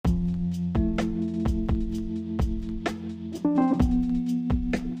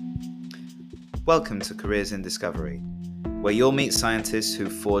Welcome to Careers in Discovery, where you'll meet scientists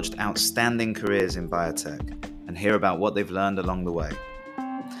who've forged outstanding careers in biotech and hear about what they've learned along the way.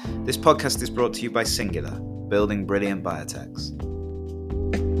 This podcast is brought to you by Singular, building brilliant biotechs.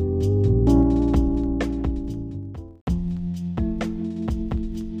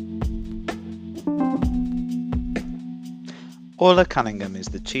 Orla Cunningham is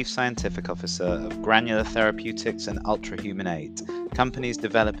the Chief Scientific Officer of Granular Therapeutics and Ultrahuman, companies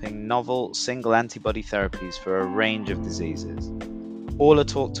developing novel single antibody therapies for a range of diseases. Orla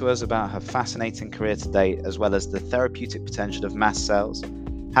talked to us about her fascinating career to date, as well as the therapeutic potential of mast cells,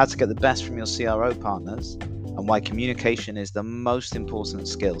 how to get the best from your CRO partners, and why communication is the most important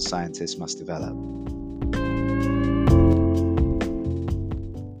skill scientists must develop.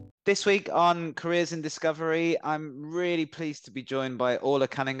 This week on Careers in Discovery, I'm really pleased to be joined by Orla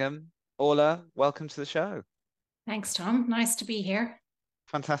Cunningham. Orla, welcome to the show. Thanks, Tom. Nice to be here.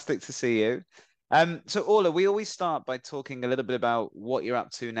 Fantastic to see you. So Orla, we always start by talking a little bit about what you're up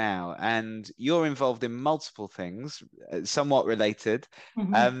to now, and you're involved in multiple things, somewhat related.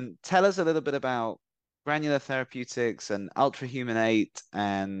 Tell us a little bit about Granular Therapeutics and Ultrahuman 8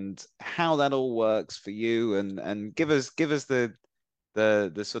 and how that all works for you, and give us the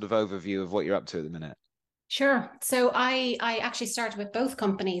sort of overview of what you're up to at the minute. Sure. So I actually started with both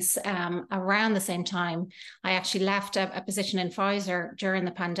companies around the same time. I actually left a position in Pfizer during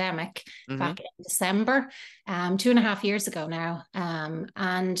the pandemic back in December, 2.5 years ago now.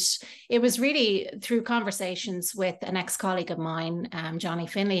 And it was really through conversations with an ex-colleague of mine, Johnny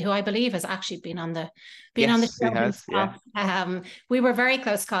Finley, who I believe has actually been on the show himself. Yeah. We were very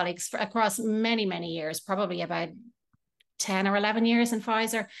close colleagues across many, many years, probably about 10 or 11 years in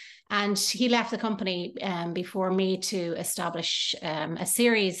Pfizer. And he left the company before me to establish a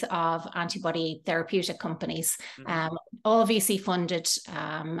series of antibody therapeutic companies, all VC funded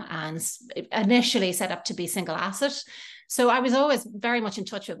and initially set up to be single asset. So I was always very much in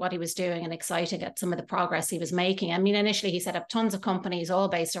touch with what he was doing and excited at some of the progress he was making. I mean, initially he set up tons of companies all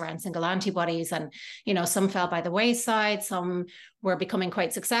based around single antibodies, and, you know, some fell by the wayside, some were becoming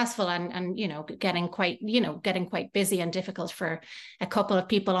quite successful and getting quite busy and difficult for a couple of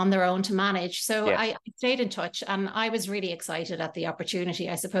people on their own to manage. So yes. I stayed in touch, and I was really excited at the opportunity,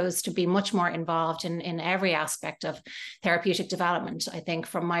 I suppose, to be much more involved in every aspect of therapeutic development. I think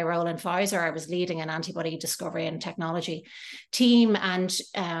from my role in Pfizer, I was leading an antibody discovery and technology team, and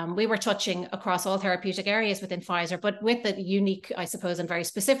we were touching across all therapeutic areas within Pfizer, but with the unique, I suppose, and very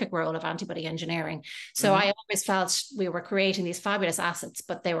specific role of antibody engineering. So I always felt we were creating these fabulous assets,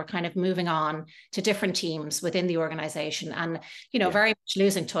 but they were kind of moving on to different teams within the organization, and very much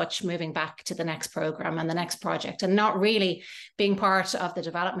losing touch, moving back to the next program and the next project, and not really being part of the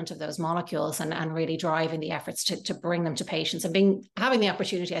development of those molecules and really driving the efforts to bring them to patients, and having the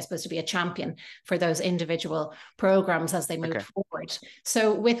opportunity, I suppose, to be a champion for those individual programs as they move forward.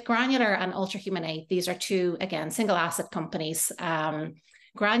 So with Granular and Ultrahuman 8, these are two, again, single asset companies.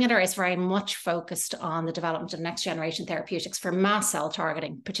 Granular is very much focused on the development of next generation therapeutics for mast cell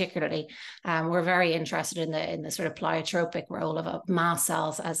targeting, particularly. We're very interested in the sort of pleiotropic role of mast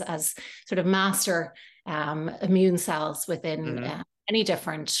cells as sort of master immune cells within any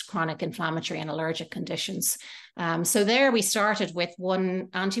different chronic inflammatory and allergic conditions. So there we started with one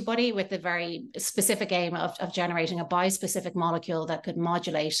antibody with the very specific aim of generating a bispecific molecule that could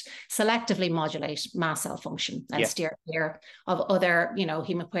selectively modulate mast cell function and steer clear of other,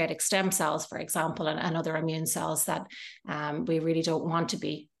 hematopoietic stem cells, for example, and other immune cells that we really don't want to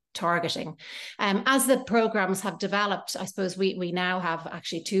be targeting. As the programs have developed, I suppose we now have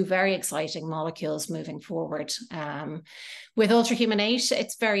actually two very exciting molecules moving forward. With Ultrahuman 8,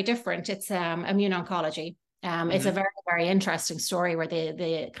 it's very different. It's immune oncology. It's a very, very interesting story where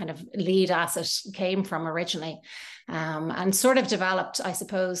the kind of lead asset came from originally, and sort of developed, I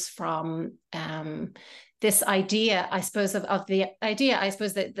suppose, from this idea, I suppose, that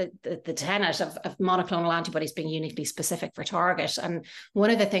the tenet of monoclonal antibodies being uniquely specific for target. And one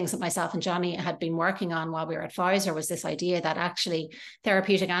of the things that myself and Johnny had been working on while we were at Pfizer was this idea that actually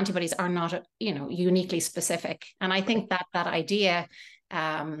therapeutic antibodies are not, uniquely specific. And I think that idea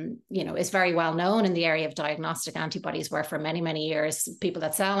is very well known in the area of diagnostic antibodies, where for many, many years, people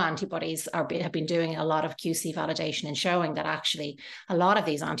that sell antibodies have been doing a lot of QC validation and showing that actually a lot of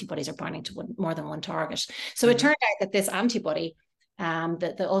these antibodies are binding to more than one target. So it turned out that this antibody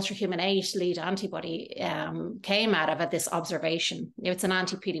the Ultrahuman 8 lead antibody came out of this observation. It's an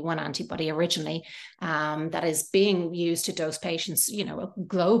anti-PD-1 antibody originally that is being used to dose patients,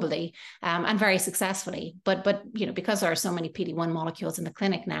 globally and very successfully. But because there are so many PD-1 molecules in the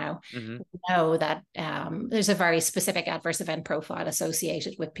clinic now, we know that there's a very specific adverse event profile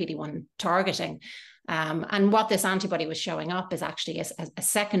associated with PD-1 targeting. And what this antibody was showing up is actually a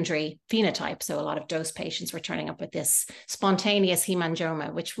secondary phenotype. So a lot of dose patients were turning up with this spontaneous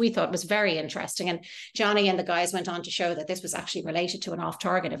hemangioma, which we thought was very interesting. And Johnny and the guys went on to show that this was actually related to an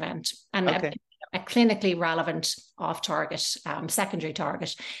off-target event and a clinically relevant off-target secondary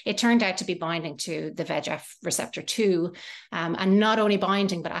target. It turned out to be binding to the VEGF receptor 2, and not only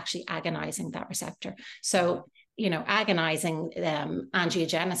binding, but actually agonizing that receptor. So agonizing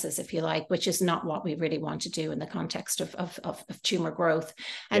angiogenesis, if you like, which is not what we really want to do in the context of tumor growth.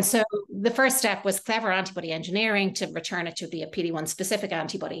 And so the first step was clever antibody engineering to return it to be a PD-1 specific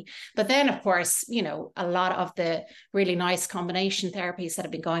antibody. But then, of course, a lot of the really nice combination therapies that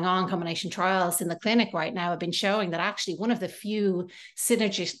have been going on, combination trials in the clinic right now, have been showing that actually one of the few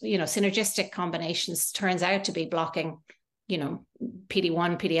synergistic combinations turns out to be blocking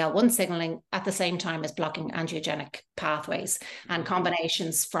PD-1, PD-L1 signaling at the same time as blocking angiogenic pathways. And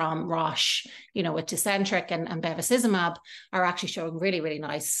combinations from Roche, with Tecentriq and bevacizumab are actually showing really, really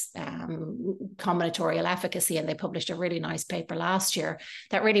nice combinatorial efficacy. And they published a really nice paper last year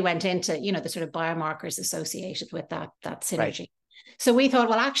that really went into, the sort of biomarkers associated with that synergy. Right. So we thought,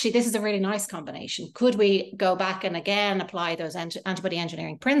 well, actually, this is a really nice combination. Could we go back and again apply those antibody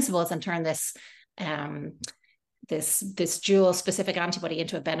engineering principles and turn this this dual specific antibody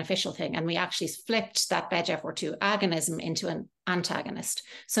into a beneficial thing? And we actually flipped that VEGFR2 agonism into an antagonist.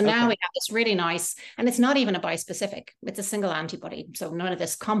 So now we have this really nice, and it's not even a bispecific, it's a single antibody. So none of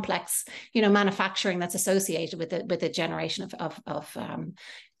this complex, manufacturing that's associated with the generation of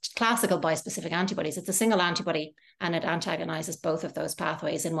classical bispecific antibodies. It's a single antibody and it antagonizes both of those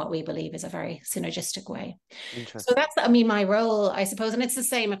pathways in what we believe is a very synergistic way. So that's, my role, I suppose, and it's the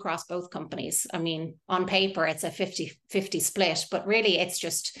same across both companies. On paper, it's a 50-50 split, but really it's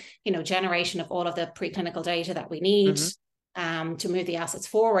just, generation of all of the preclinical data that we need to move the assets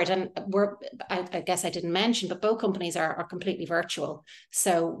forward. And I guess I didn't mention, but both companies are completely virtual.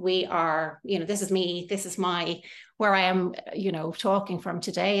 So we are, this is me, this is where I am, talking from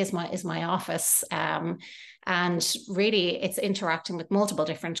today is my office. And really it's interacting with multiple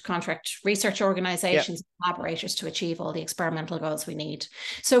different contract research organizations, collaborators to achieve all the experimental goals we need.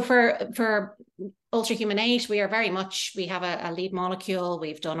 So for Ultrahuman 8, we have a lead molecule.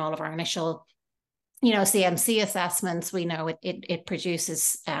 We've done all of our initial CMC assessments. We know it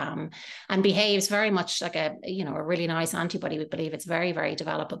produces and behaves very much like a really nice antibody. We believe it's very, very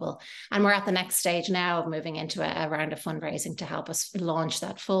developable. And we're at the next stage now of moving into a round of fundraising to help us launch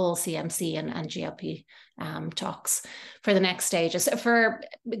that full CMC and GLP talks for the next stages. So for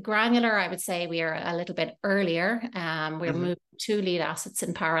Granular, I would say we are a little bit earlier. We're moving 2 lead assets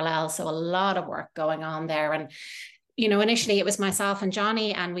in parallel. So a lot of work going on there. And initially it was myself and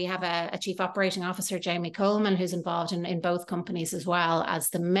Johnny, and we have a chief operating officer, Jamie Coleman, who's involved in both companies as well as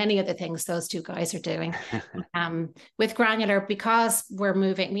the many other things those 2 guys are doing. With Granular, because we're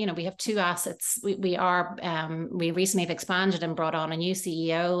moving, we have 2 assets. We recently have expanded and brought on a new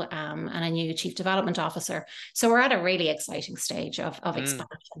CEO and a new chief development officer. So we're at a really exciting stage of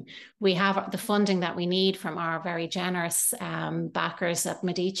expansion. We have the funding that we need from our very generous backers at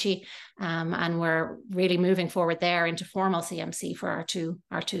Medici, and we're really moving forward there into formal CMC for our two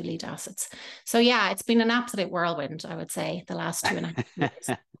lead assets. So it's been an absolute whirlwind, I would say, the last 2.5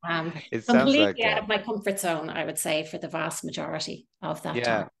 years. It's completely out of my comfort zone, I would say, for the vast majority of that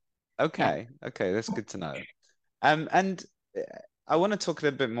time. Okay, that's good to know. And I want to talk a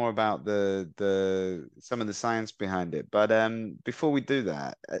little bit more about some of the science behind it. But before we do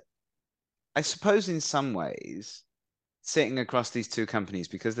that, I suppose in some ways, sitting across these 2 companies,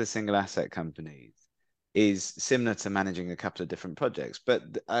 because they're single asset companies, is similar to managing a couple of different projects. But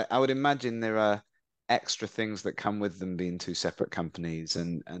I would imagine there are extra things that come with them being 2 separate companies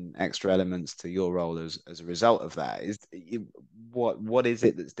and extra elements to your role as a result of that. What is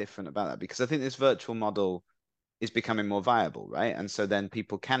it that's different about that? Because I think this virtual model is becoming more viable, right? And so then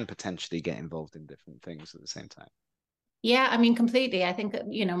people can potentially get involved in different things at the same time. Yeah, completely. I think,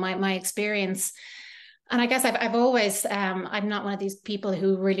 my experience, and I guess I've always, I'm not one of these people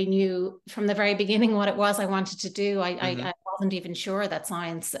who really knew from the very beginning what it was I wanted to do. I wasn't even sure that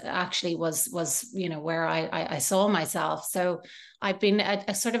science actually was where I saw myself. So I've been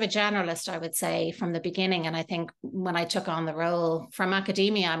a sort of a generalist, I would say, from the beginning. And I think when I took on the role from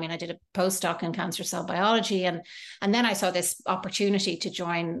academia, I mean, I did a postdoc in cancer cell biology, and then I saw this opportunity to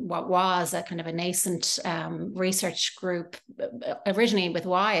join what was a kind of a nascent research group, originally with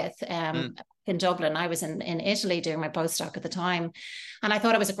Wyeth in Dublin. I was in Italy doing my postdoc at the time, and I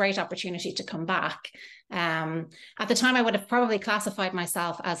thought it was a great opportunity to come back. At the time, I would have probably classified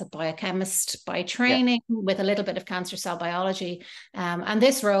myself as a biochemist by training, with a little bit of cancer cell biology. And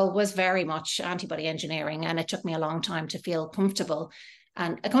this role was very much antibody engineering, and it took me a long time to feel comfortable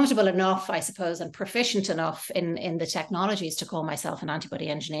enough, I suppose, and proficient enough in the technologies to call myself an antibody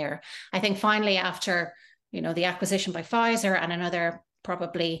engineer. I think finally, after the acquisition by Pfizer and another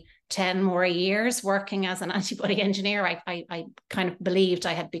probably 10 more years working as an antibody engineer, I kind of believed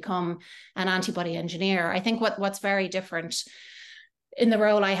I had become an antibody engineer. I think what's very different in the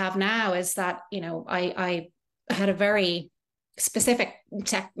role I have now is that, I had a very specific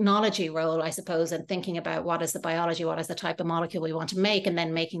technology role, I suppose, and thinking about what is the biology, what is the type of molecule we want to make, and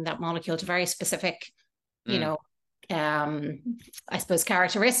then making that molecule to very specific, I suppose,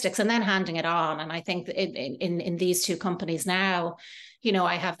 characteristics, and then handing it on. And I think in these two companies now,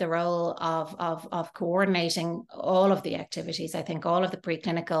 I have the role of coordinating all of the activities. I think all of the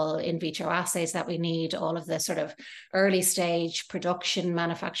preclinical in vitro assays that we need, all of the sort of early stage production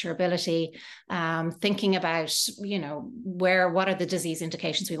manufacturability, thinking about, what are the disease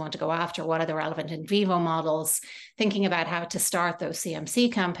indications we want to go after, what are the relevant in vivo models, thinking about how to start those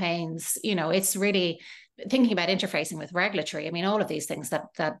CMC campaigns. It's really thinking about interfacing with regulatory. I mean, all of these things that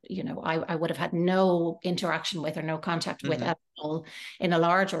I would have had no interaction with or no contact with at all in a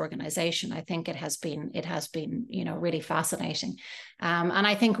large organization. I think it has been really fascinating. And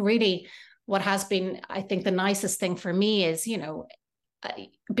I think really what has been, I think, the nicest thing for me is,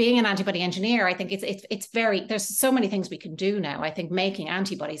 being an antibody engineer, I think it's very, there's so many things we can do now. I think making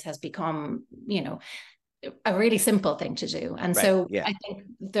antibodies has become, a really simple thing to do. And so I think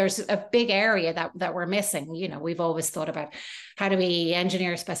there's a big area that we're missing. We've always thought about how do we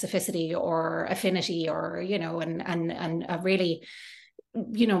engineer specificity or affinity, or, and a really,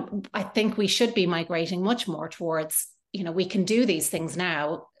 I think we should be migrating much more towards, we can do these things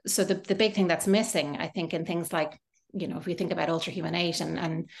now. So the big thing that's missing, I think, in things like, if we think about Ultrahuman 8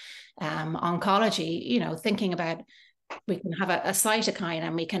 and oncology, thinking about, we can have a cytokine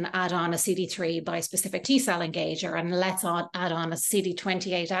and we can add on a CD3 bispecific T-cell engager, and let's add on a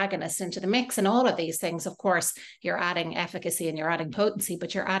CD28 agonist into the mix. And all of these things, of course, you're adding efficacy and you're adding potency,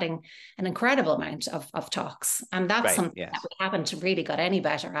 but you're adding an incredible amount of tox. And that's something that we haven't really got any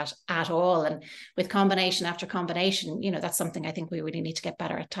better at all. And with combination after combination, that's something I think we really need to get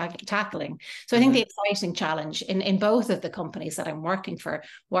better at tackling. So I think the exciting challenge in both of the companies that I'm working for,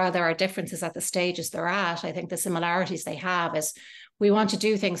 while there are differences at the stages they're at, I think the similarities they have is we want to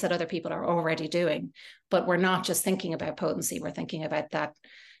do things that other people are already doing, but we're not just thinking about potency. We're thinking about that,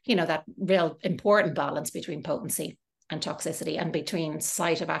 that real important balance between potency and toxicity, and between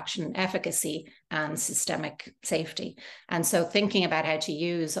site of action efficacy and systemic safety. And so thinking about how to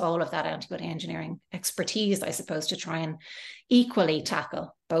use all of that antibody engineering expertise, I suppose, to try and equally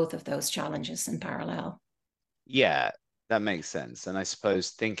tackle both of those challenges in parallel. Yeah, that makes sense. And I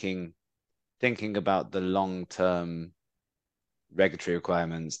suppose thinking about the long-term regulatory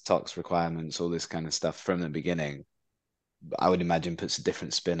requirements, tox requirements, all this kind of stuff from the beginning, I would imagine puts a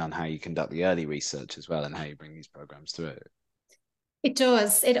different spin on how you conduct the early research as well, and how you bring these programs through. It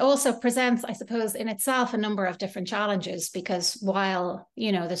does. It also presents, I suppose, in itself a number of different challenges, because while,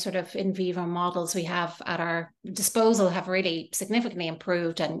 the sort of in vivo models we have at our disposal have really significantly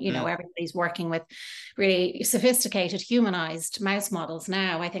improved, and, everybody's working with really sophisticated humanized mouse models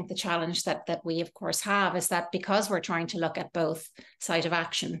now, I think the challenge that we, of course, have is that because we're trying to look at both site of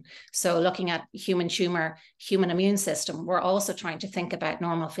action, so looking at human tumor, human immune system, we're also trying to think about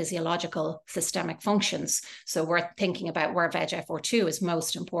normal physiological systemic functions. So we're thinking about where VEGF-R2 is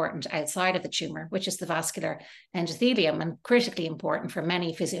most important outside of the tumor, which is the vascular endothelium, and critically important for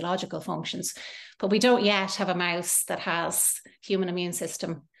many physiological functions. But we don't yet have a mouse that has human immune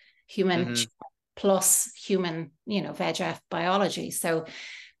system, human tumor plus human, VEGF biology. So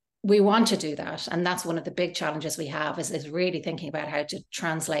we want to do that. And that's one of the big challenges we have is really thinking about how to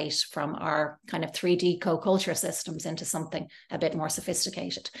translate from our kind of 3D co-culture systems into something a bit more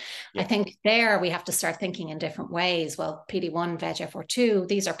sophisticated. Yeah. I think there we have to start thinking in different ways. Well, PD-1, VEGFR2,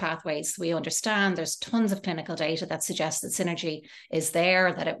 these are pathways we understand. There's tons of clinical data that suggests that synergy is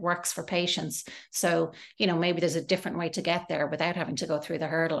there, that it works for patients. So, maybe there's a different way to get there without having to go through the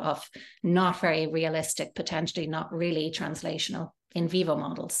hurdle of not very realistic, potentially not really translational in vivo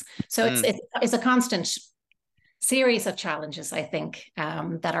models. So it's a constant series of challenges, I think,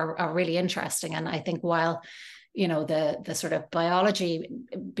 that are really interesting. And I think while, the sort of biology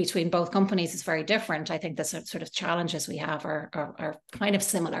between both companies is very different, I think the sort of challenges we have are kind of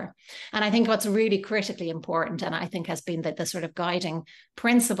similar. And I think what's really critically important, and I think has been the sort of guiding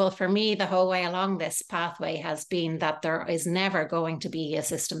principle for me the whole way along this pathway, has been that there is never going to be a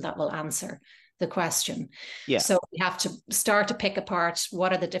system that will answer the question. Yeah. So we have to start to pick apart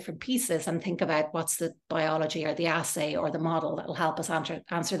what are the different pieces and think about what's the biology or the assay or the model that will help us answer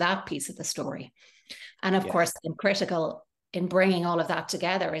that piece of the story. And of course, critical in bringing all of that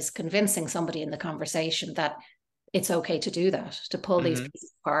together is convincing somebody in the conversation that it's okay to do that, to pull these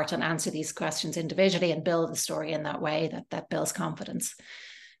pieces apart and answer these questions individually and build the story in that way that builds confidence.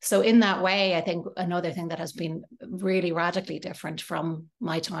 So in that way, I think another thing that has been really radically different from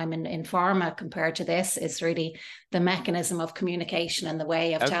my time in pharma compared to this is really the mechanism of communication and the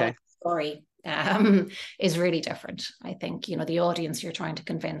way of telling the story is really different. I think, the audience you're trying to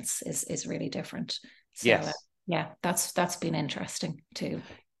convince is really different. So that's been interesting too.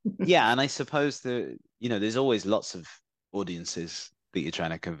 Yeah, and I suppose there's always lots of audiences that you're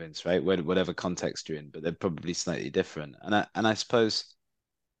trying to convince, right? Whatever context you're in, but they're probably slightly different. And I suppose,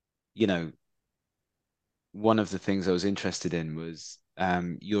 one of the things I was interested in was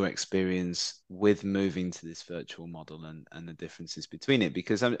your experience with moving to this virtual model and the differences between it,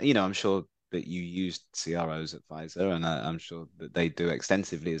 because I'm sure that you used CROs at Pfizer, and I'm sure that they do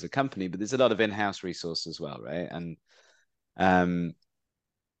extensively as a company, but there's a lot of in-house resource as well, right? And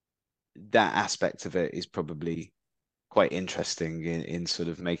that aspect of it is probably quite interesting in sort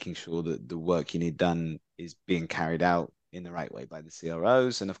of making sure that the work you need done is being carried out in the right way by the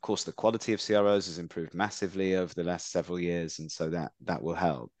CROs. And of course, the quality of CROs has improved massively over the last several years. And so that will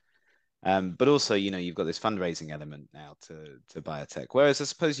help. But also, you've got this fundraising element now to biotech, whereas I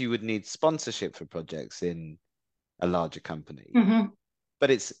suppose you would need sponsorship for projects in a larger company.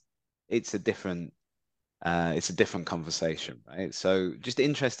 But it's a different conversation, right? So just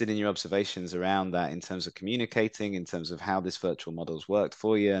interested in your observations around that in terms of communicating, in terms of how this virtual model's worked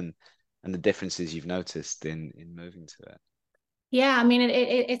for you and the differences you've noticed in moving to it. Yeah, I mean,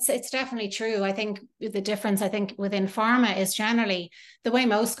 it's definitely true. I think the difference, within pharma is generally the way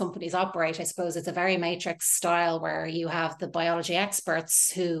most companies operate. I suppose it's a very matrix style where you have the biology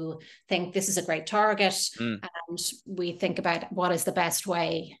experts who think this is a great target, and we think about what is the best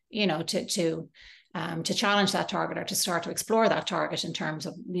way, to challenge that target or to start to explore that target in terms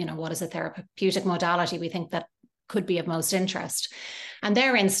of, what is a therapeutic modality we think that could be of most interest. And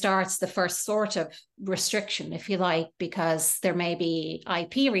therein starts the first sort of restriction, if you like, because there may be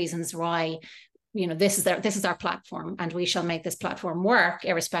IP reasons why, this is our platform and we shall make this platform work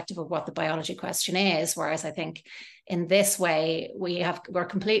irrespective of what the biology question is. Whereas I think in this way, we're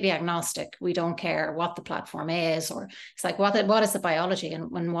completely agnostic. We don't care what the platform is, or it's like, what is the biology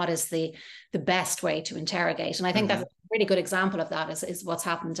and what is the best way to interrogate? And I think that's a really good example of that is what's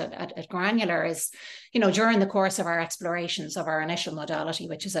happened at Granular is, during the course of our explorations of our initial modality,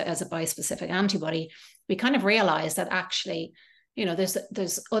 which is as a bispecific antibody, we kind of realized that actually,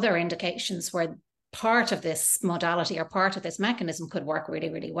 there's other indications where part of this modality or part of this mechanism could work really,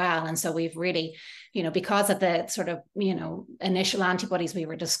 really well. And so we've really, because of the sort of, initial antibodies we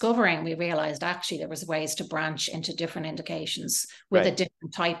were discovering, we realized actually there was ways to branch into different indications with a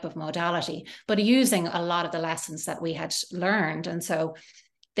different type of modality, but using a lot of the lessons that we had learned. And so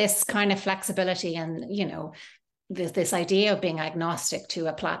this kind of flexibility and, this idea of being agnostic to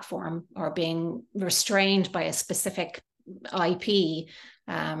a platform or being restrained by a specific IP,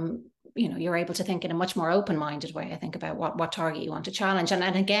 you're able to think in a much more open-minded way, I think, about what target you want to challenge.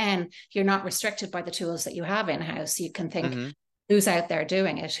 And again, you're not restricted by the tools that you have in-house. You can think who's out there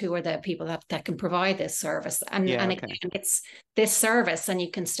doing it, who are the people that can provide this service. And again, it's this service, and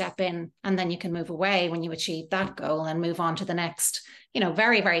you can step in and then you can move away when you achieve that goal and move on to the next,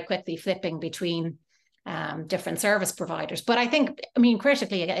 very, very quickly flipping between different service providers. But I think,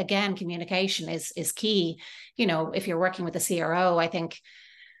 critically, again, communication is key. If you're working with a CRO, I think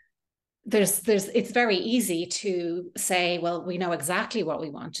it's very easy to say, well, we know exactly what we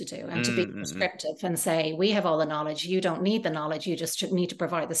want to do, and to be prescriptive and say, we have all the knowledge, you don't need the knowledge, you just need to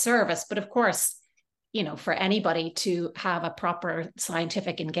provide the service. But of course, for anybody to have a proper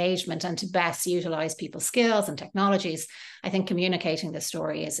scientific engagement and to best utilize people's skills and technologies, I think communicating the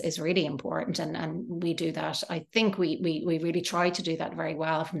story is really important. And we do that. I think we really try to do that very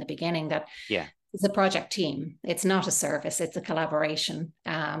well from the beginning, that it's a project team. It's not a service, it's a collaboration.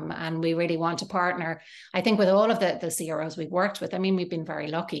 And we really want to partner, I think, with all of the CROs we've worked with. I mean, we've been very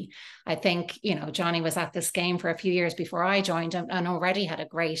lucky. I think, Johnny was at this game for a few years before I joined, and already had a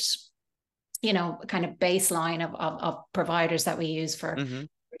great kind of baseline of providers that we use for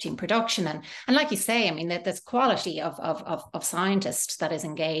routine production. And like you say, I mean, that this quality of scientists that is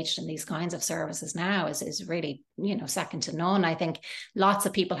engaged in these kinds of services now is really, second to none. I think lots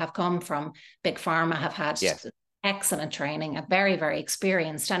of people have come from big pharma, have had excellent training, are very, very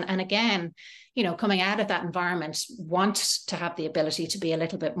experienced. And again, coming out of that environment, want to have the ability to be a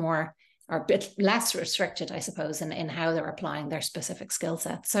little bit more, or a bit less restricted, I suppose, in how they're applying their specific skill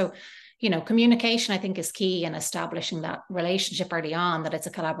set. So, communication, I think, is key in establishing that relationship early on, that it's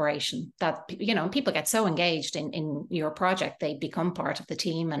a collaboration, that, people get so engaged in your project, they become part of the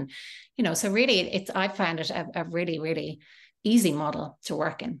team. And, so really I found it a really, really easy model to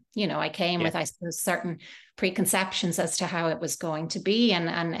work in. I came with, I suppose, certain preconceptions as to how it was going to be.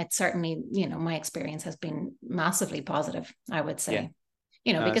 And it certainly, my experience has been massively positive, I would say.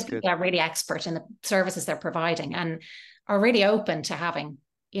 Because people are really expert in the services they're providing and are really open to having,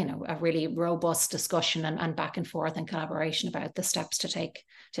 a really robust discussion and back and forth and collaboration about the steps to take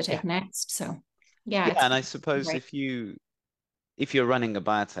next. So, and I suppose great. if you're running a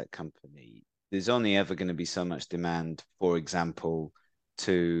biotech company, there's only ever going to be so much demand, for example,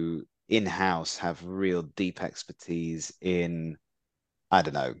 to in-house have real deep expertise in, I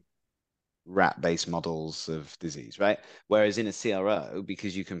don't know, rat-based models of disease, right? Whereas in a CRO,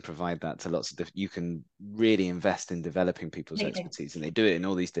 because you can provide that to lots of different, you can really invest in developing people's expertise, and they do it in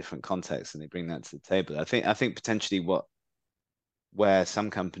all these different contexts, and they bring that to the table. I think potentially where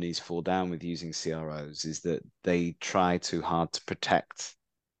some companies fall down with using CROs is that they try too hard to protect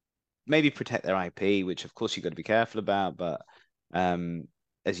their IP, which of course you've got to be careful about, but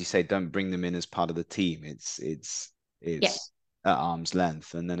as you say, don't bring them in as part of the team. It's at arm's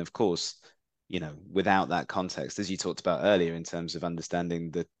length. And then of course, without that context, as you talked about earlier, in terms of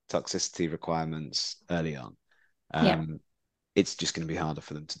understanding the toxicity requirements early on, it's just going to be harder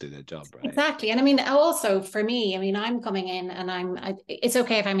for them to do their job, right? Exactly. And I mean, also for me, I mean, I'm coming in and it's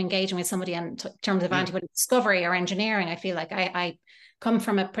okay if I'm engaging with somebody in terms of antibody discovery or engineering. I feel like I come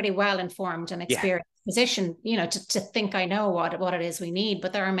from a pretty well-informed and experienced position, to think I know what it is we need.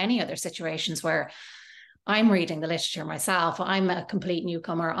 But there are many other situations where I'm reading the literature myself. I'm a complete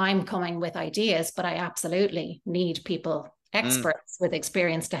newcomer. I'm coming with ideas, but I absolutely need people, experts with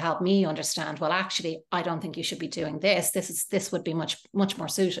experience, to help me understand, well, actually, I don't think you should be doing this. This would be much, much more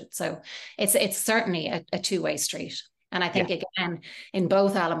suited. So it's certainly a two-way street. And I think, again, in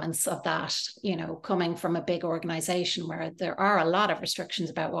both elements of that, coming from a big organization where there are a lot of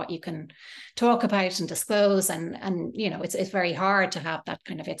restrictions about what you can talk about and disclose, and it's very hard to have that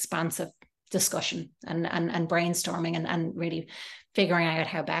kind of expansive discussion and brainstorming and really figuring out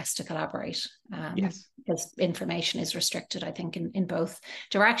how best to collaborate, because information is restricted, I think, in both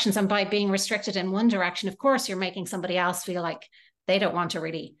directions. And by being restricted in one direction, of course, you're making somebody else feel like they don't want to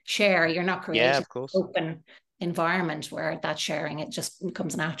really share. You're not creating an open environment where that sharing, it just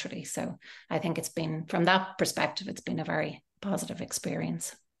comes naturally. So I think it's been, from that perspective, it's been a very positive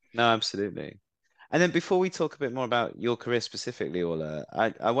experience. No, absolutely. And then before we talk a bit more about your career specifically, Orla,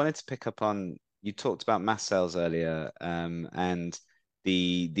 I wanted to pick up on, you talked about mast cells earlier, and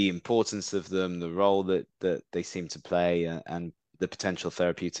the importance of them, the role that they seem to play, and the potential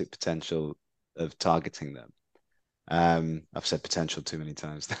therapeutic potential of targeting them. I've said potential too many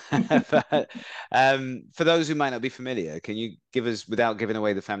times. But for those who might not be familiar, can you give us, without giving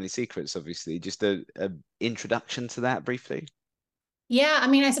away the family secrets, obviously, just a introduction to that briefly? Yeah, I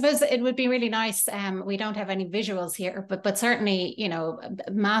mean, I suppose it would be really nice. We don't have any visuals here, but certainly,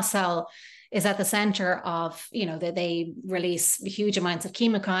 mast cell is at the center of, they release huge amounts of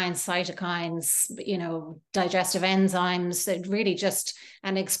chemokines, cytokines, digestive enzymes. It really just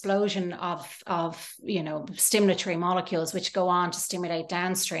an explosion of stimulatory molecules, which go on to stimulate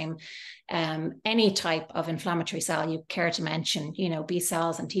downstream any type of inflammatory cell you care to mention, B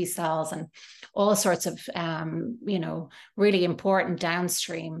cells and T cells and all sorts of, really important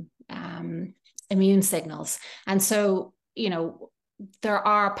downstream immune signals. And so, there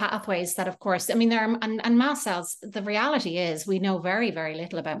are pathways that, of course, I mean, there are, and mast cells, the reality is we know very, very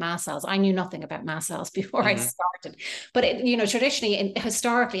little about mast cells. I knew nothing about mast cells before I started. But, traditionally,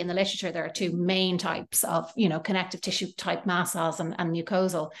 historically in the literature, there are two main types of, connective tissue type mast cells and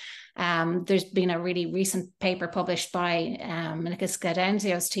mucosal. There's been a really recent paper published by Minicus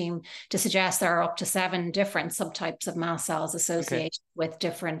Gaudenzio's team to suggest there are up to 7 different subtypes of mast cells associated with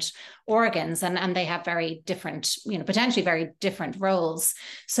different organs, and they have very different, potentially very different roles.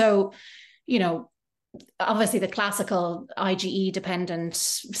 So, obviously the classical IgE dependent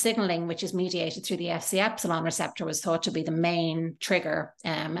signaling, which is mediated through the Fc epsilon receptor, was thought to be the main trigger,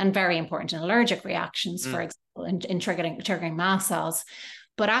 and very important in allergic reactions, for example, in triggering mast cells.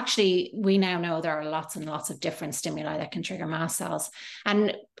 But actually, we now know there are lots and lots of different stimuli that can trigger mast cells.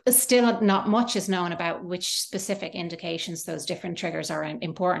 And still not much is known about which specific indications those different triggers are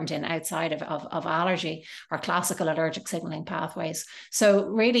important in outside of allergy or classical allergic signaling pathways. So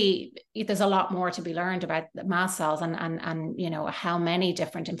really, there's a lot more to be learned about the mast cells and how many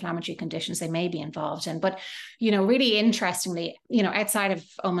different inflammatory conditions they may be involved in. But, really interestingly, outside of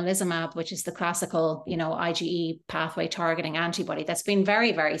omalizumab, which is the classical, IgE pathway targeting antibody that's been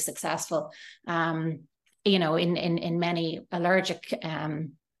very, very successful, in many allergic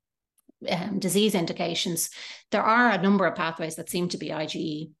disease indications, there are a number of pathways that seem to be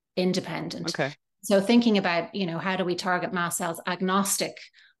IgE independent. Okay. So thinking about, how do we target mast cells agnostic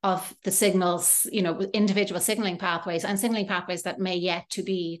of the signals, individual signaling pathways and signaling pathways that may yet to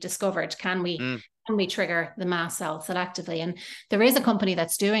be discovered? Can we trigger the mast cell selectively? And there is a company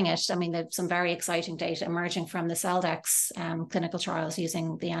that's doing it. I mean, there's some very exciting data emerging from the Celldex clinical trials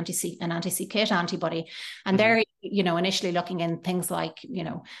using the anti-c-KIT antibody. And they're, initially looking in things like,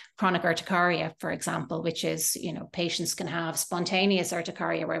 chronic urticaria, for example, which is, patients can have spontaneous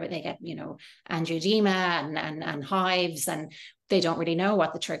urticaria where they get, angioedema and hives, and they don't really know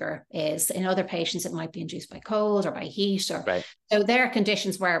what the trigger is. In other patients, it might be induced by cold or by heat. So there are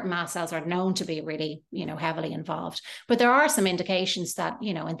conditions where mast cells are known to be really, heavily involved. But there are some indications that,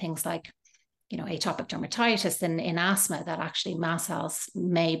 in things like, atopic dermatitis and in asthma, that actually mast cells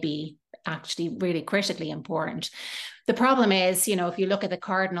may be actually really critically important. The problem is, if you look at the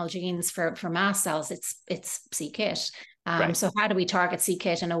cardinal genes for mast cells, it's c-KIT. So how do we target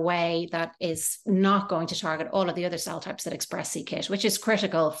c-KIT in a way that is not going to target all of the other cell types that express c-KIT, which is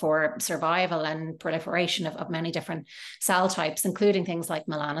critical for survival and proliferation of many different cell types, including things like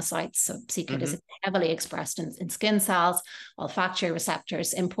melanocytes. So c-KIT is heavily expressed in skin cells, olfactory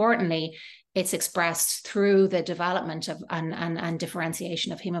receptors. Importantly, it's expressed through the development of and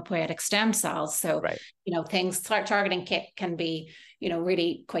differentiation of hematopoietic stem cells. So, things targeting KIT can be,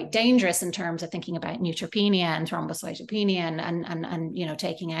 really quite dangerous in terms of thinking about neutropenia and thrombocytopenia and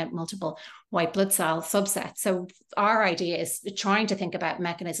taking out multiple white blood cell subsets. So our idea is trying to think about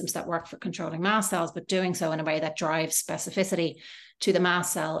mechanisms that work for controlling mast cells, but doing so in a way that drives specificity to the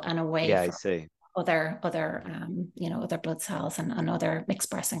mast cell and away from other blood cells and other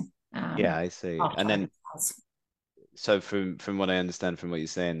expressing. I see. And then, so from what I understand from what you're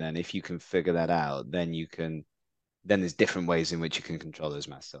saying, then if you can figure that out, then there's different ways in which you can control those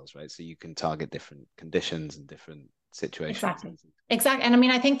mast cells, right? So you can target different conditions and different situations. Exactly. And I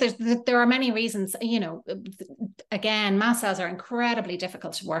mean, I think there are many reasons, again, mast cells are incredibly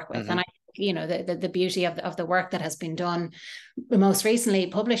difficult to work with. And I the beauty of the work that has been done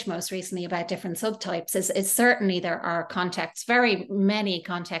published most recently about different subtypes is certainly there are very many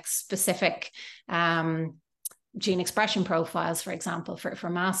context specific gene expression profiles, for example, for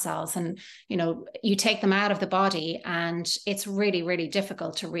mast cells. And, you take them out of the body and it's really, really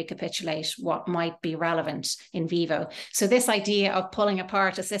difficult to recapitulate what might be relevant in vivo. So this idea of pulling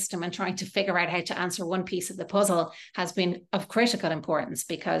apart a system and trying to figure out how to answer one piece of the puzzle has been of critical importance,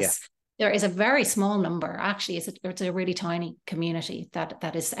 because there is a very small number, actually, it's a really tiny community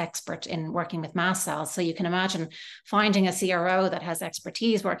that is expert in working with mast cells. So you can imagine finding a CRO that has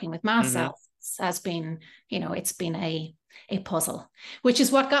expertise working with mast cells has been, it's been a puzzle, which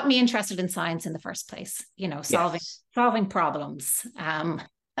is what got me interested in science in the first place, solving problems.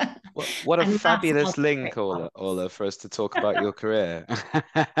 What a fabulous link, Orla, for us to talk about your career.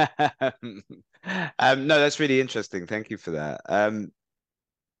 No, that's really interesting. Thank you for that.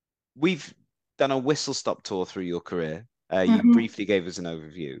 We've done a whistle-stop tour through your career. You briefly gave us an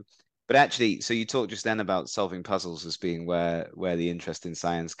overview. But actually, so you talked just then about solving puzzles as being where the interest in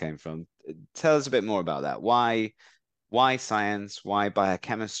science came from. Tell us a bit more about that. Why science? Why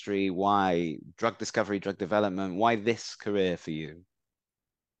biochemistry? Why drug discovery, drug development? Why this career for you?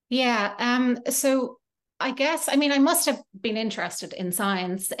 Yeah. So I guess, I mean, I must have been interested in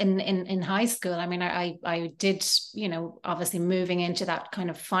science in high school. I mean, I did, you know, obviously moving into that kind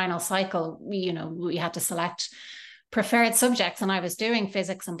of final cycle, you know, we had to select preferred subjects, and I was doing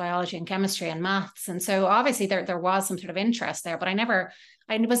physics and biology and chemistry and maths. And so obviously there was some sort of interest there, but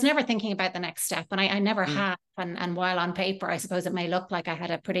I was never thinking about the next step, and I never had. And while on paper, I suppose it may look like I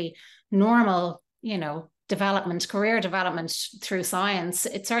had a pretty normal, you know, career development through science,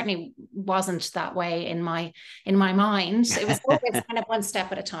 it certainly wasn't that way in my mind. It was always kind of one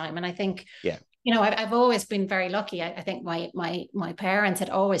step at a time. And I think, you know, I've always been very lucky. I think my parents had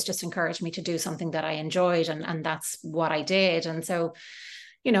always just encouraged me to do something that I enjoyed, and that's what I did. And so,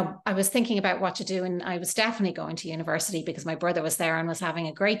 you know, I was thinking about what to do, and I was definitely going to university because my brother was there and was having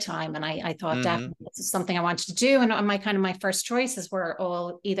a great time. And I thought definitely this is something I wanted to do. And my first choices were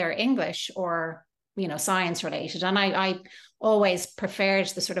all either English or, you know, science related. And I always preferred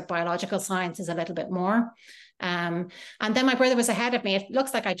the sort of biological sciences a little bit more. And then my brother was ahead of me. It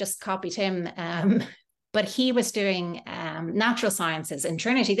looks like I just copied him. But he was doing natural sciences in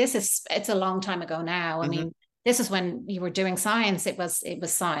Trinity. It's a long time ago now. I mean, this is when you were doing science. It was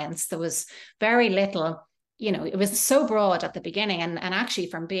science. There was very little, you know, it was so broad at the beginning. And actually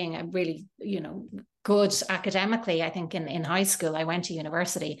from being a really, you know, good academically, I think in high school, I went to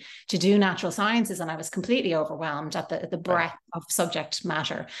university to do natural sciences, and I was completely overwhelmed at the breadth of subject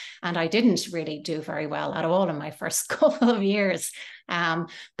matter. And I didn't really do very well at all in my first couple of years. But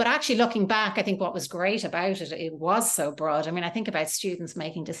actually looking back, I think what was great about it, it was so broad. I mean, I think about students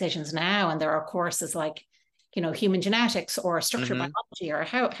making decisions now, and there are courses like, you know, human genetics or structural biology, or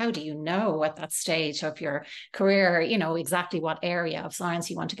how do you know at that stage of your career, you know, exactly what area of science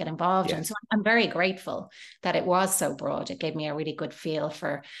you want to get involved in. So I'm very grateful that it was so broad. It gave me a really good feel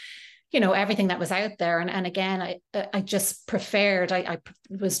for, you know, everything that was out there. And again, I just preferred, I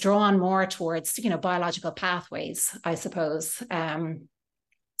was drawn more towards, you know, biological pathways, I suppose.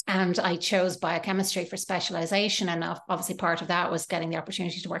 And I chose biochemistry for specialization. And obviously part of that was getting the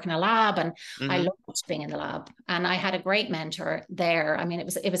opportunity to work in a lab. And I loved being in the lab. And I had a great mentor there. I mean,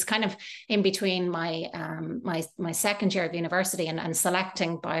 it was kind of in between my second year of university and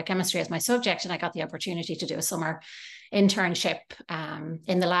selecting biochemistry as my subject. And I got the opportunity to do a summer internship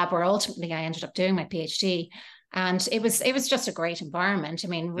in the lab, where ultimately I ended up doing my PhD. And it was just a great environment. I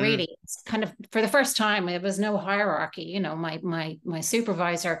mean, really, it's kind of, for the first time, there was no hierarchy. You know, my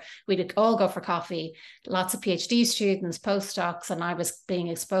supervisor, we'd all go for coffee, lots of PhD students, postdocs, and I was being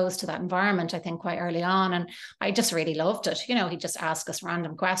exposed to that environment, I think, quite early on. And I just really loved it. You know, he'd just ask us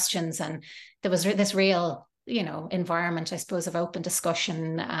random questions, and there was this real, you know, environment, I suppose, of open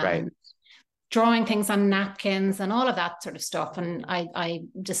discussion and drawing things on napkins and all of that sort of stuff. And I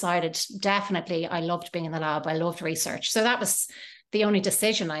decided definitely I loved being in the lab. I loved research. So that was the only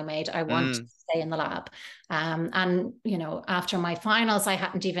decision I made. I wanted to stay in the lab. And, you know, after my finals, I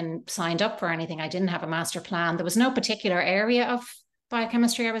hadn't even signed up for anything. I didn't have a master plan. There was no particular area of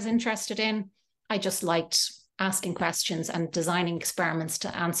biochemistry I was interested in. I just liked asking questions and designing experiments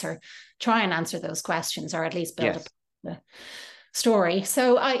to try and answer those questions, or at least build up the story.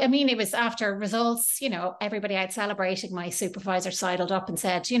 So I mean, it was after results, you know, everybody I'd celebrated, my supervisor sidled up and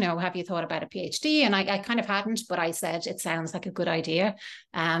said, you know, have you thought about a PhD? And I kind of hadn't, but I said, it sounds like a good idea.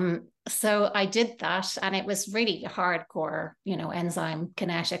 So I did that, and it was really hardcore, you know, enzyme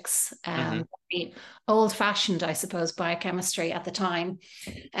kinetics, old fashioned, I suppose, biochemistry at the time.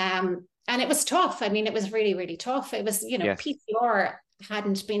 And it was tough. I mean, it was really, really tough. It was, you know, PCR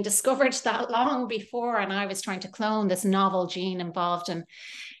hadn't been discovered that long before, and I was trying to clone this novel gene involved in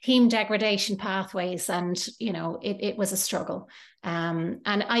heme degradation pathways, and you know, it was a struggle. And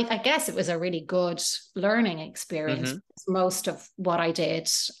I guess it was a really good learning experience. Most of what I did,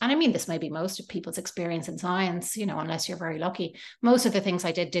 and I mean, this may be most of people's experience in science, you know, unless you're very lucky, most of the things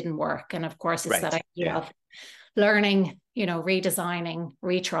I did didn't work. And of course, it's that idea of learning, you know, redesigning,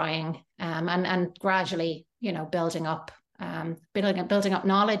 retrying, and gradually, you know, building up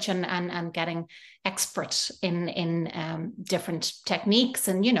knowledge and getting expert in different techniques,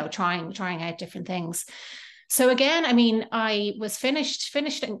 and you know, trying out different things. So again, I mean, I was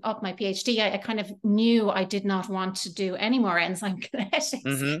finishing up my PhD. I kind of knew I did not want to do any more enzyme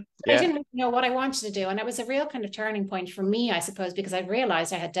kinetics. I didn't know what I wanted to do, and it was a real kind of turning point for me, I suppose, because I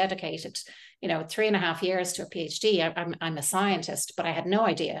realized I had dedicated, you know, 3.5 years to a PhD. I'm a scientist, but I had no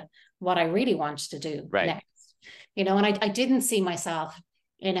idea what I really wanted to do next. You know, and I didn't see myself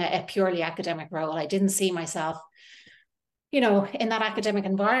in a purely academic role. I didn't see myself, you know, in that academic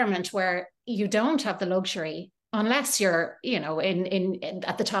environment where you don't have the luxury, unless you're, you know, in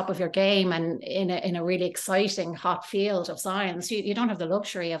at the top of your game and in a really exciting hot field of science, you don't have the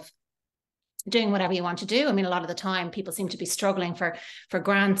luxury of doing whatever you want to do. I mean, a lot of the time people seem to be struggling for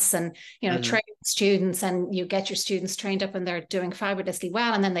grants and, training students, and you get your students trained up and they're doing fabulously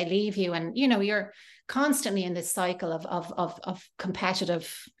well, and then they leave you, and, you're constantly in this cycle of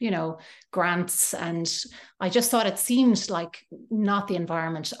competitive, grants. And I just thought it seemed like not the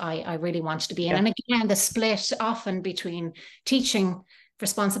environment I really wanted to be in. Yeah. And again, the split often between teaching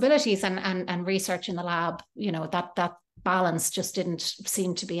responsibilities and research in the lab, that balance just didn't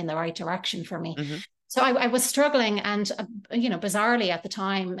seem to be in the right direction for me. So I was struggling, and bizarrely at the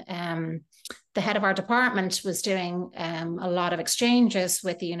time, the head of our department was doing a lot of exchanges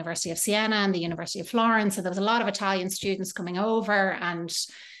with the University of Siena and the University of Florence, and there was a lot of Italian students coming over, and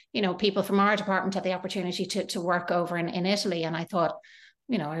people from our department had the opportunity to work over in Italy. And I thought,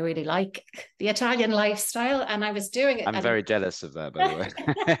 I really like the Italian lifestyle, and I was doing it. I'm very jealous of that, by the way.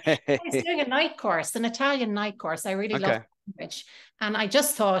 I was doing a night course, an Italian night course. I really loved language. And I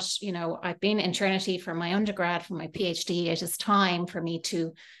just thought, I've been in Trinity for my undergrad, for my PhD. It is time for me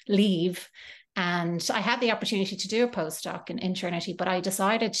to leave. And I had the opportunity to do a postdoc in Trinity, but I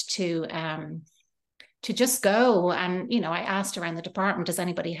decided to just go. And, I asked around the department, does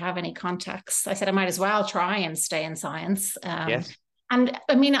anybody have any contacts? I said, I might as well try and stay in science. Yes. And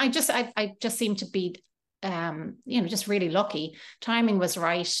I mean, I just seemed to be, just really lucky. Timing was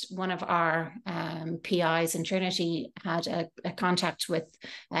right. One of our PIs in Trinity had a contact with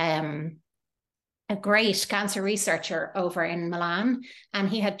a great cancer researcher over in Milan, and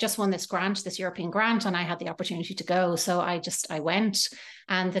he had just won this European grant, and I had the opportunity to go. So I went,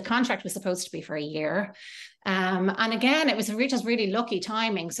 and the contract was supposed to be for a year. And again, it was just really lucky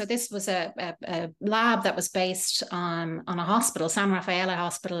timing. So this was a lab that was based on a hospital, San Raffaele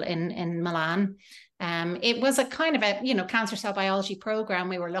Hospital in Milan. It was a kind of a, cancer cell biology program.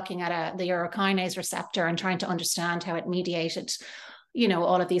 We were looking at the urokinase receptor and trying to understand how it mediated,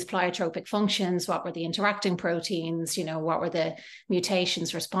 all of these pleiotropic functions. What were the interacting proteins? What were the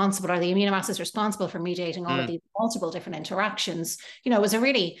mutations responsible, or the amino acids responsible for mediating all of these multiple different interactions? It was a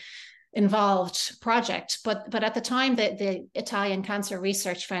really involved project, but at the time the Italian Cancer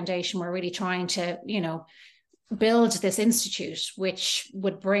Research Foundation were really trying to, build this institute which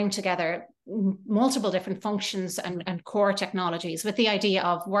would bring together multiple different functions and core technologies with the idea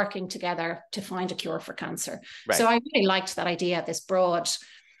of working together to find a cure for cancer. Right. So I really liked that idea, this broad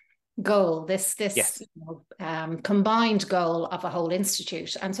goal, this yes. Combined goal of a whole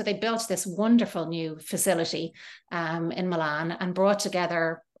institute. And so they built this wonderful new facility in Milan and brought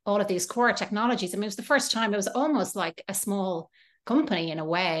together all of these core technologies. I mean, it was the first time. It was almost like a small company in a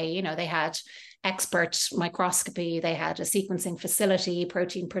way. They had expert microscopy, they had a sequencing facility,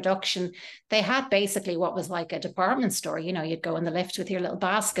 protein production. They had basically what was like a department store. You'd go in the lift with your little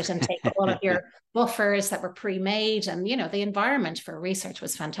basket and take all of your buffers that were pre-made, and the environment for research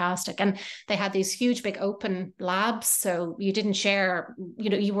was fantastic. And they had these huge big open labs, so you didn't share,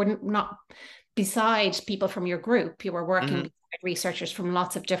 you were not beside people from your group. You were working with researchers from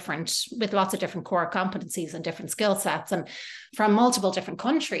lots of different core competencies and different skill sets, and from multiple different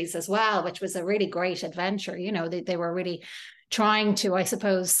countries as well, which was a really great adventure. They were really trying to, I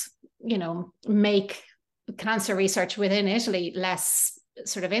suppose, make cancer research within Italy less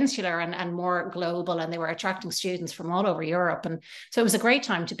sort of insular and more global, and they were attracting students from all over Europe. And so it was a great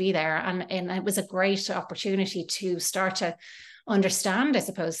time to be there, and it was a great opportunity to start to understand, I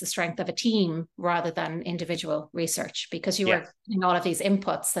suppose, the strength of a team rather than individual research, because you were getting all of these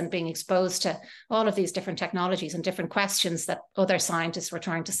inputs and being exposed to all of these different technologies and different questions that other scientists were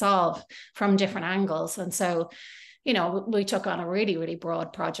trying to solve from different angles. And so, we took on a really, really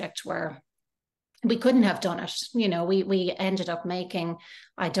broad project where we couldn't have done it. We ended up making,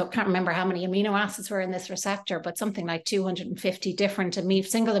 can't remember how many amino acids were in this receptor, but something like 250 different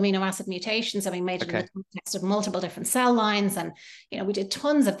single amino acid mutations. And we made it in the context of multiple different cell lines. And, we did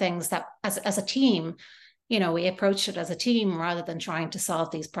tons of things that as a team, we approached it as a team rather than trying to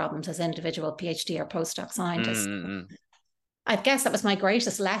solve these problems as individual PhD or postdoc scientists. I guess that was my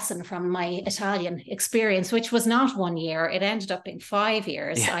greatest lesson from my Italian experience, which was not 1 year. It ended up being 5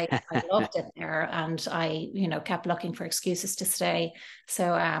 years. Yeah. I loved it there, and I, kept looking for excuses to stay.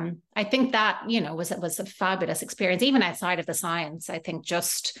 So I think that, was a fabulous experience, even outside of the science. I think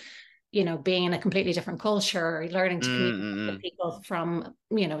just, being in a completely different culture, learning to communicate with people from,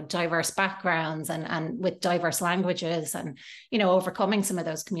 diverse backgrounds and with diverse languages, and, overcoming some of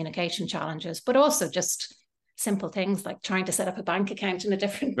those communication challenges, but also just simple things like trying to set up a bank account in a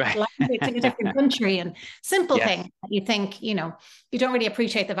different language, in a different country, and simple things that you think, you don't really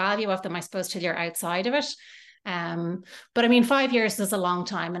appreciate the value of them, I suppose, till you're outside of it. But I mean, 5 years is a long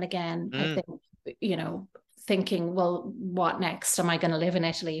time. And again, I think, thinking, well, what next? Am I going to live in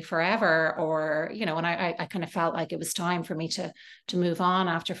Italy forever? Or, you know, and I kind of felt like it was time for me to move on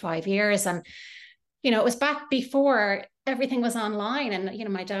after 5 years. And, you know, it was back before everything was online, and, you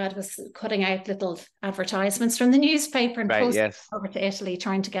know, my dad was cutting out little advertisements from the newspaper and posting over to Italy,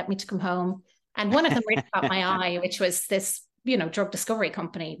 trying to get me to come home. And one of them really caught my eye, which was this, you know, drug discovery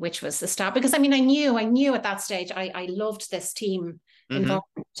company, which was established. Because I mean, I knew at that stage, I loved this team environment.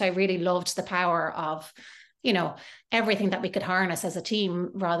 I really loved the power of, you know, everything that we could harness as a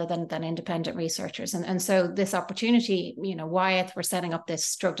team rather than independent researchers. And so this opportunity, you know, Wyeth were setting up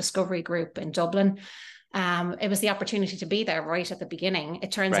this drug discovery group in Dublin. It was the opportunity to be there right at the beginning.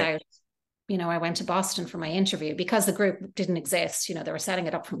 It turns out, you know, I went to Boston for my interview because the group didn't exist. You know, they were setting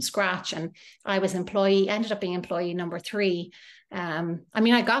it up from scratch, and I was ended up being employee number 3. I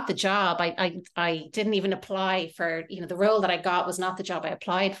mean, I got the job. I didn't even apply for, you know, the role that I got was not the job I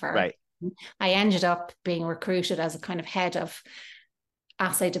applied for. Right. I ended up being recruited as a kind of head of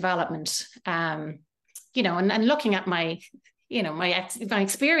assay development. You know, and looking at my, you know, my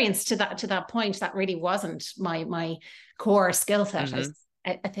experience to that point, that really wasn't my core skill set,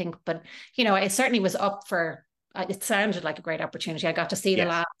 I think. But, you know, it certainly was up for, it sounded like a great opportunity. I got to see the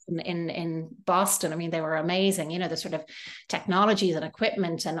labs in Boston. I mean, they were amazing. You know, the sort of technologies and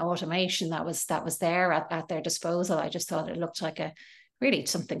equipment and automation that was there at their disposal. I just thought it looked like really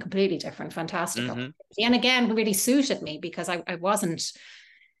something completely different, fantastic. And again, really suited me because I wasn't,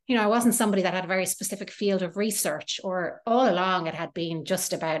 you know, I wasn't somebody that had a very specific field of research, or all along it had been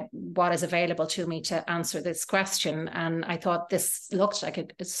just about what is available to me to answer this question. And I thought this looked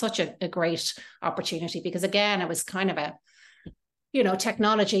like such a great opportunity because, again, it was kind of a, you know,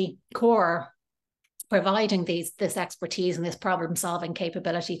 technology core providing this expertise and this problem solving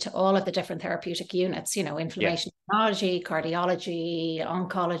capability to all of the different therapeutic units, you know, inflammation technology, cardiology,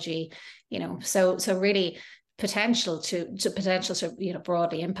 oncology, you know, so really potential to you know,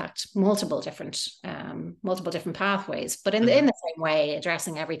 broadly impact multiple different pathways, but in the same way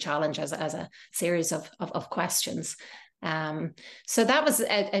addressing every challenge as a series of questions. So that was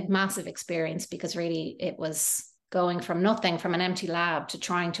a massive experience because really it was going from nothing, from an empty lab, to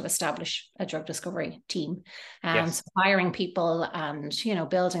trying to establish a drug discovery team, and so hiring people and, you know,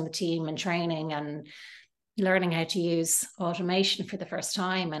 building the team and training and learning how to use automation for the first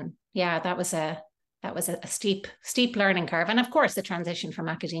time. And yeah, that was a steep learning curve. And of course, the transition from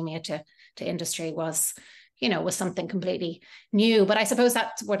academia to industry was, you know, was something completely new. But I suppose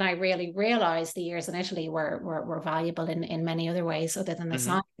that's when I really realized the years in Italy were valuable in many other ways other than the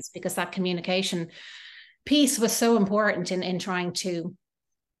science, because that communication piece was so important in trying to,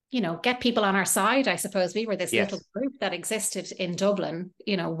 you know, get people on our side. I suppose we were this little group that existed in Dublin,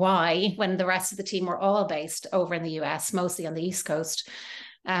 you know, why, when the rest of the team were all based over in the US, mostly on the East Coast.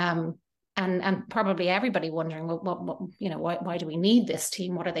 And probably everybody wondering, well, what you know, why do we need this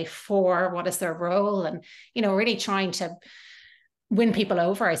team? What are they for? What is their role? And, you know, really trying to win people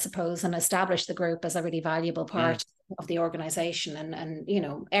over, I suppose, and establish the group as a really valuable part of the organization. And, you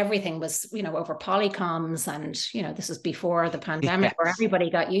know, everything was, you know, over polycoms, and, you know, this was before the pandemic where everybody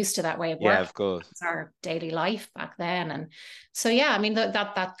got used to that way of work. Yeah, of course. It's our daily life back then. And so, yeah, I mean,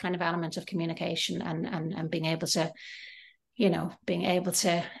 that kind of element of communication and being able to, you know,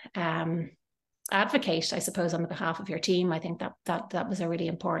 advocate, I suppose, on the behalf of your team. I think that was a really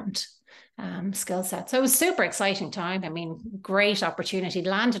important skill set. So it was super exciting time. I mean, great opportunity,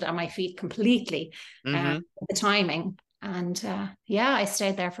 landed on my feet completely, the timing. And I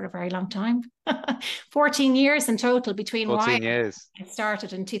stayed there for a very long time. 14 years in total between 14 Wyeth. years. I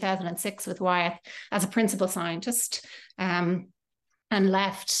started in 2006 with Wyeth as a principal scientist, and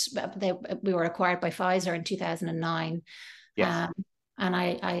left. We were acquired by Pfizer in 2009. Yes. And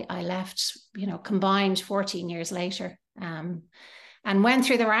I left, you know, combined 14 years later, and went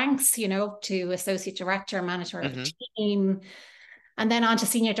through the ranks, you know, to associate director, manager of the team, and then on to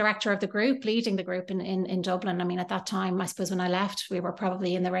senior director of the group, leading the group in Dublin. I mean, at that time, I suppose when I left, we were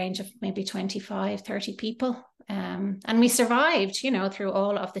probably in the range of maybe 25, 30 people. And we survived, you know, through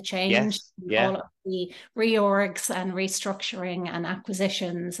all of the change, all of the reorgs and restructuring and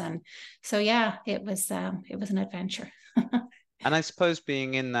acquisitions. And so, yeah, it was an adventure. And I suppose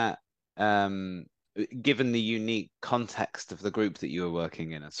being in that, given the unique context of the group that you were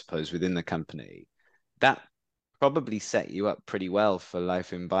working in, I suppose within the company, that probably set you up pretty well for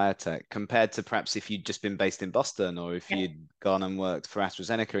life in biotech compared to perhaps if you'd just been based in Boston, or if you'd gone and worked for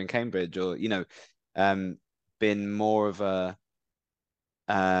AstraZeneca in Cambridge, or, you know, been more of a,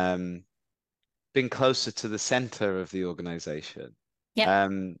 been closer to the center of the organization.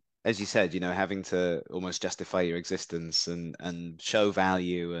 as you said, having to almost justify your existence and show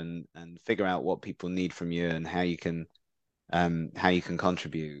value and figure out what people need from you and how you can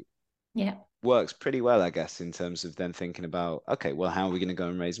contribute Yeah. works pretty well, I guess, in terms of then thinking about, okay, well, how are we going to go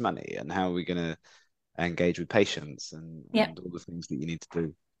and raise money, and how are we going to engage with patients Yeah. and all the things that you need to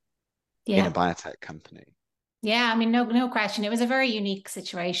do in a Yeah. biotech company. Yeah, I mean, no question. It was a very unique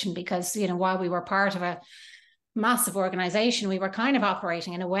situation because, while we were part of a massive organization, we were kind of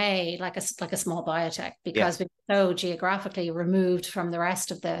operating in a way like a small biotech because Yes. we were so geographically removed from the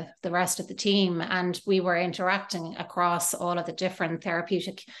rest of the team, and we were interacting across all of the different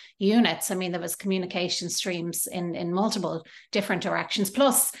therapeutic units. I mean, there was communication streams in multiple different directions.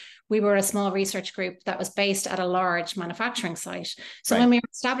 Plus, we were a small research group that was based at a large manufacturing site. So when we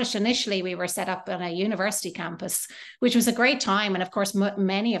were established initially, we were set up on a university campus, which was a great time. And of course,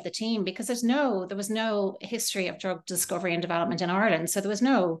 many of the team, because there was no history of drug discovery and development in Ireland. So there was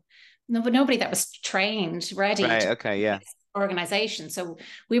nobody that was trained, ready Right. to Okay. Yeah. organization. So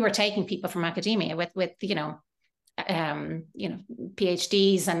we were taking people from academia with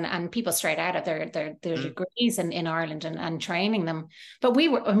PhDs and people straight out of their degrees in Ireland and training them. But we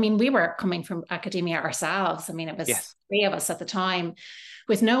were coming from academia ourselves. I mean, it was three of us at the time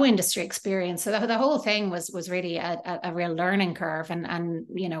with no industry experience. So the whole thing was really a real learning curve. And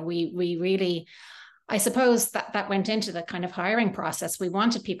we really, I suppose that went into the kind of hiring process. We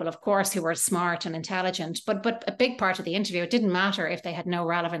wanted people, of course, who were smart and intelligent, but a big part of the interview, it didn't matter if they had no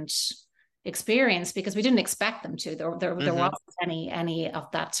relevant experience because we didn't expect them to. There wasn't any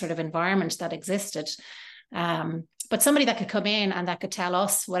of that sort of environment that existed. But somebody that could come in and that could tell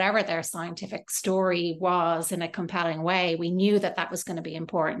us whatever their scientific story was in a compelling way, we knew that was going to be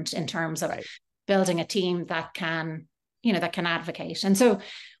important in terms of building a team that can advocate. And so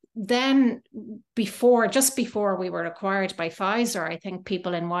then just before we were acquired by Pfizer, I think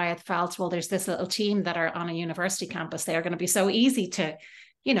people in Wyeth felt, well, there's this little team that are on a university campus. They are going to be so easy to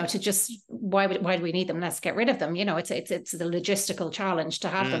just, why do we need them? Let's get rid of them. It's the logistical challenge to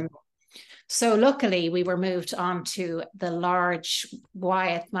have them. So luckily we were moved on to the large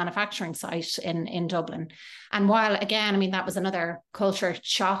Wyeth manufacturing site in Dublin. And while, again, I mean, that was another culture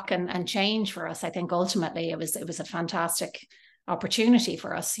shock and change for us, I think ultimately it was a fantastic opportunity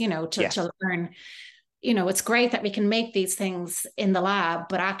for us, to learn. It's great that we can make these things in the lab,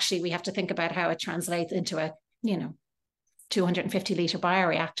 but actually we have to think about how it translates into a, 250 litre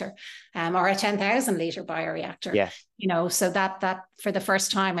bioreactor or a 10,000 litre bioreactor. Yes. So that for the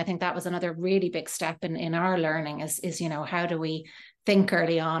first time, I think that was another really big step in our learning is how do we think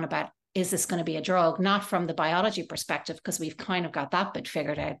early on about, is this going to be a drug? Not from the biology perspective, because we've kind of got that bit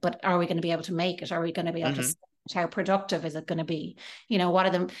figured out, but are we going to be able to make it? Are we going to be able to, how productive is it going to be? What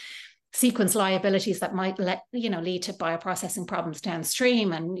are the sequence liabilities that might lead to bioprocessing problems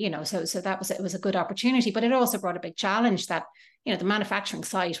downstream? And so it was a good opportunity, but it also brought a big challenge that the manufacturing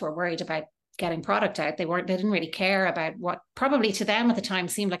site were worried about getting product out. They didn't really care about what probably to them at the time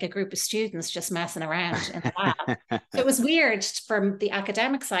seemed like a group of students just messing around in the lab. So it was weird from the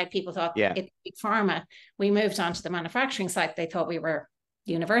academic side. People thought it's big pharma. We moved on to the manufacturing side. They thought we were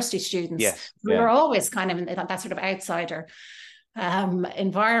university students. Yes. We were always kind of in that sort of outsider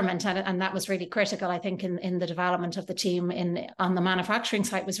environment, and that was really critical, I think, in the development of the team on the manufacturing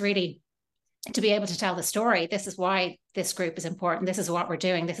site, was really to be able to tell the story. This is why this group is important. This is what we're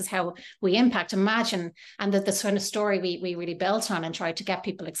doing. This is how we impact. Imagine, and the sort of story we really built on and tried to get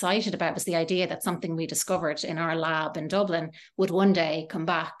people excited about was the idea that something we discovered in our lab in Dublin would one day come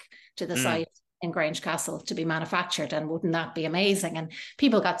back to the site in Grange Castle to be manufactured, and wouldn't that be amazing? And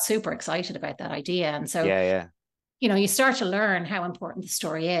people got super excited about that idea. And so you start to learn how important the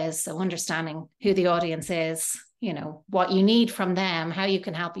story is. So understanding who the audience is, what you need from them, how you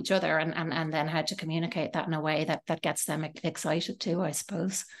can help each other, and then how to communicate that in a way that gets them excited too, I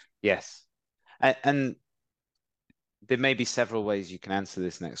suppose. Yes. And there may be several ways you can answer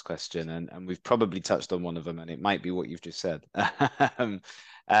this next question, and we've probably touched on one of them, and it might be what you've just said.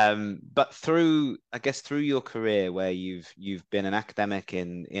 But through your career, where you've been an academic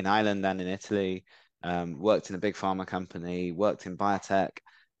in Ireland and in Italy, worked in a big pharma company, worked in biotech,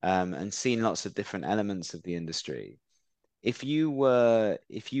 and seen lots of different elements of the industry. If you were,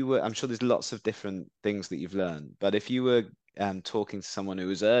 I'm sure there's lots of different things that you've learned, but if you were talking to someone who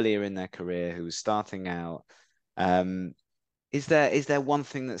was earlier in their career, who was starting out, is there one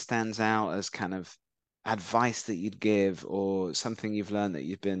thing that stands out as kind of advice that you'd give, or something you've learned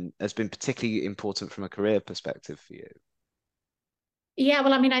that has been particularly important from a career perspective for you? Yeah,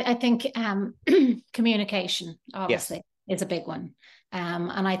 well, I mean, I think communication obviously is a big one.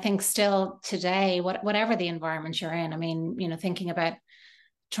 And I think still today, whatever the environment you're in, I mean, thinking about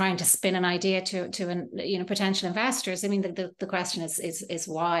trying to spin an idea to potential investors. I mean, the question is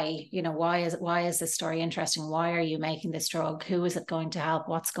why? Why is this story interesting? Why are you making this drug? Who is it going to help?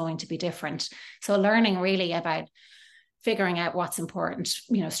 What's going to be different? So learning really about figuring out what's important,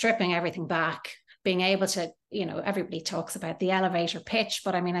 stripping everything back, being able to, everybody talks about the elevator pitch,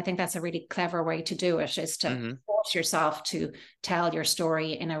 but I mean, I think that's a really clever way to do it, is to force yourself to tell your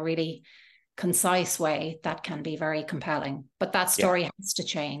story in a really concise way that can be very compelling. But that story has to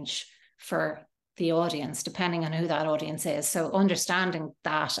change for the audience, depending on who that audience is. So understanding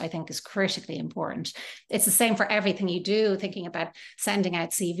that, I think, is critically important. It's the same for everything you do, thinking about sending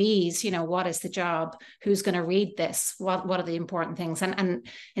out CVs, what is the job? Who's going to read this? What are the important things? And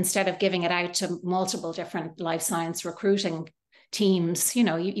instead of giving it out to multiple different life science recruiting teams,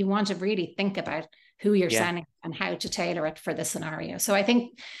 you want to really think about who you're sending and how to tailor it for the scenario. So I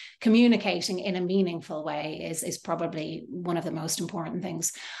think communicating in a meaningful way is probably one of the most important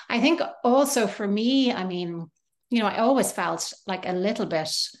things. I think also for me, I mean, I always felt like a little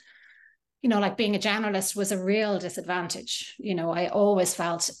bit, like being a generalist was a real disadvantage. I always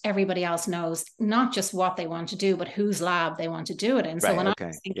felt everybody else knows not just what they want to do, but whose lab they want to do it in. So when I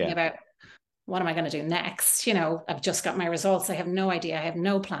was thinking about what am I going to do next? I've just got my results. I have no idea. I have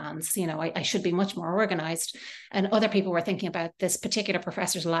no plans. I should be much more organized. And other people were thinking about this particular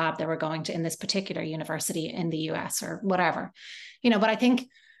professor's lab they were going to in this particular university in the US or whatever. But I think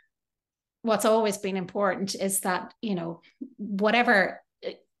what's always been important is that, whatever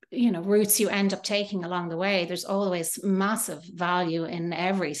routes you end up taking along the way, there's always massive value in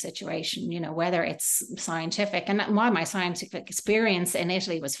every situation, whether it's scientific. And why my scientific experience in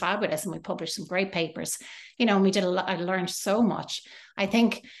Italy was fabulous, and we published some great papers, and we did I learned so much. I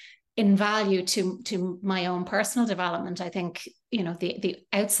think in value to my own personal development, I think, the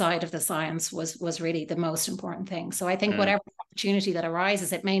outside of the science was really the most important thing. So I think whatever opportunity that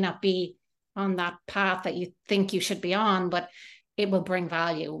arises, it may not be on that path that you think you should be on, but it will bring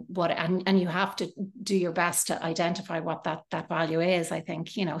value. And you have to do your best to identify what that value is, I think,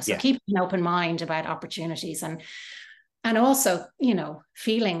 so keep an open mind about opportunities and also,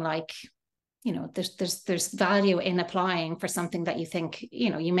 feeling like, there's value in applying for something that you think,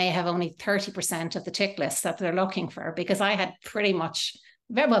 you may have only 30% of the tick list that they're looking for, because I had pretty much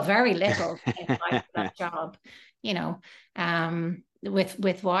very little for that job,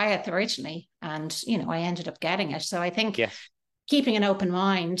 with Wyeth originally, and, I ended up getting it. So I think keeping an open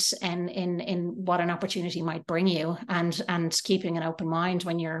mind and in what an opportunity might bring you, and keeping an open mind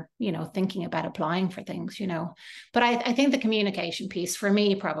when you're, thinking about applying for things, But I think the communication piece for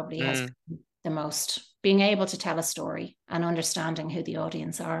me probably has been the most. Being able to tell a story and understanding who the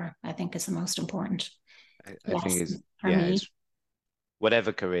audience are, I think, is the most important. I think it's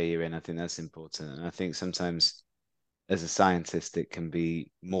whatever career you're in, I think that's important. And I think sometimes as a scientist, it can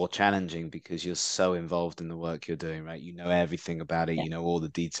be more challenging because you're so involved in the work you're doing, right? You know everything about it, you know all the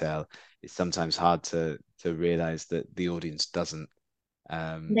detail. It's sometimes hard to realize that the audience doesn't.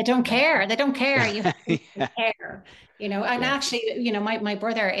 They don't care. They don't care. You care, and actually, my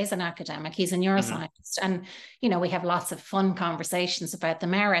brother is an academic. He's a neuroscientist. And, we have lots of fun conversations about the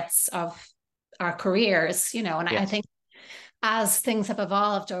merits of our careers, and I think as things have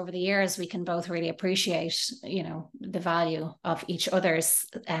evolved over the years, we can both really appreciate, the value of each other's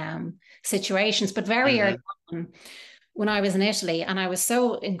situations. But very early on, when I was in Italy, and I was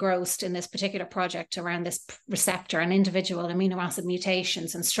so engrossed in this particular project around this receptor and individual amino acid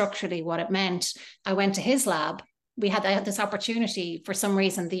mutations and structurally what it meant, I went to his lab. I had this opportunity. For some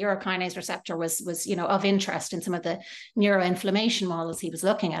reason, the urokinase receptor was of interest in some of the neuroinflammation models he was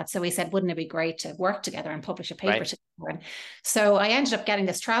looking at. So he said, wouldn't it be great to work together and publish a paper together? And so I ended up getting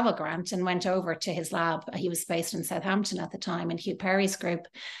this travel grant and went over to his lab. He was based in Southampton at the time, in Hugh Perry's group.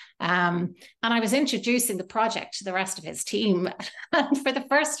 And I was introducing the project to the rest of his team. And for the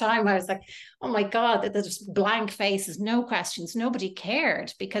first time, I was like, oh my God, there's blank faces, no questions. Nobody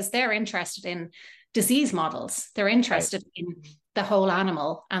cared, because they're interested in disease models. They're interested in the whole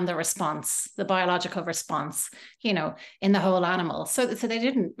animal and the response, the biological response, in the whole animal. So they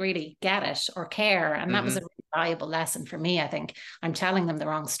didn't really get it or care. And that was a really valuable lesson for me. I think I'm telling them the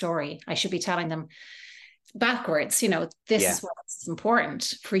wrong story. I should be telling them backwards, this is what's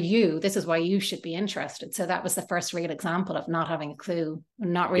important for you. This is why you should be interested. So that was the first real example of not having a clue,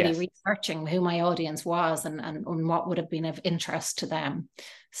 not really researching who my audience was and what would have been of interest to them.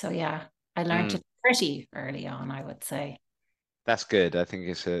 So I learned it pretty early on, I would say. That's good. I think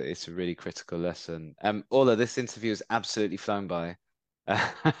it's a really critical lesson. Orla, this interview has absolutely flown by.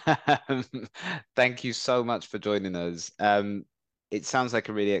 Thank you so much for joining us. It sounds like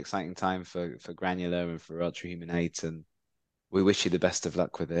a really exciting time for Granular and for Ultrahuman 8, and we wish you the best of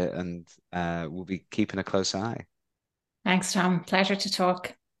luck with it, and we'll be keeping a close eye. Thanks, Tom. Pleasure to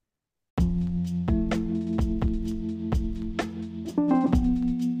talk.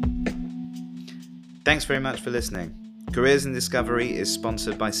 Thanks very much for listening. Careers in Discovery is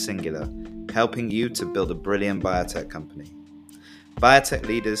sponsored by Singular, helping you to build a brilliant biotech company. Biotech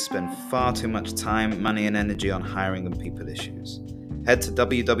leaders spend far too much time, money, and energy on hiring and people issues. Head to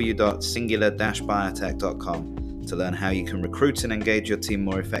www.singular-biotech.com to learn how you can recruit and engage your team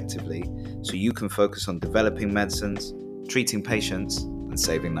more effectively so you can focus on developing medicines, treating patients, and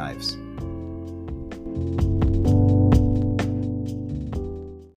saving lives.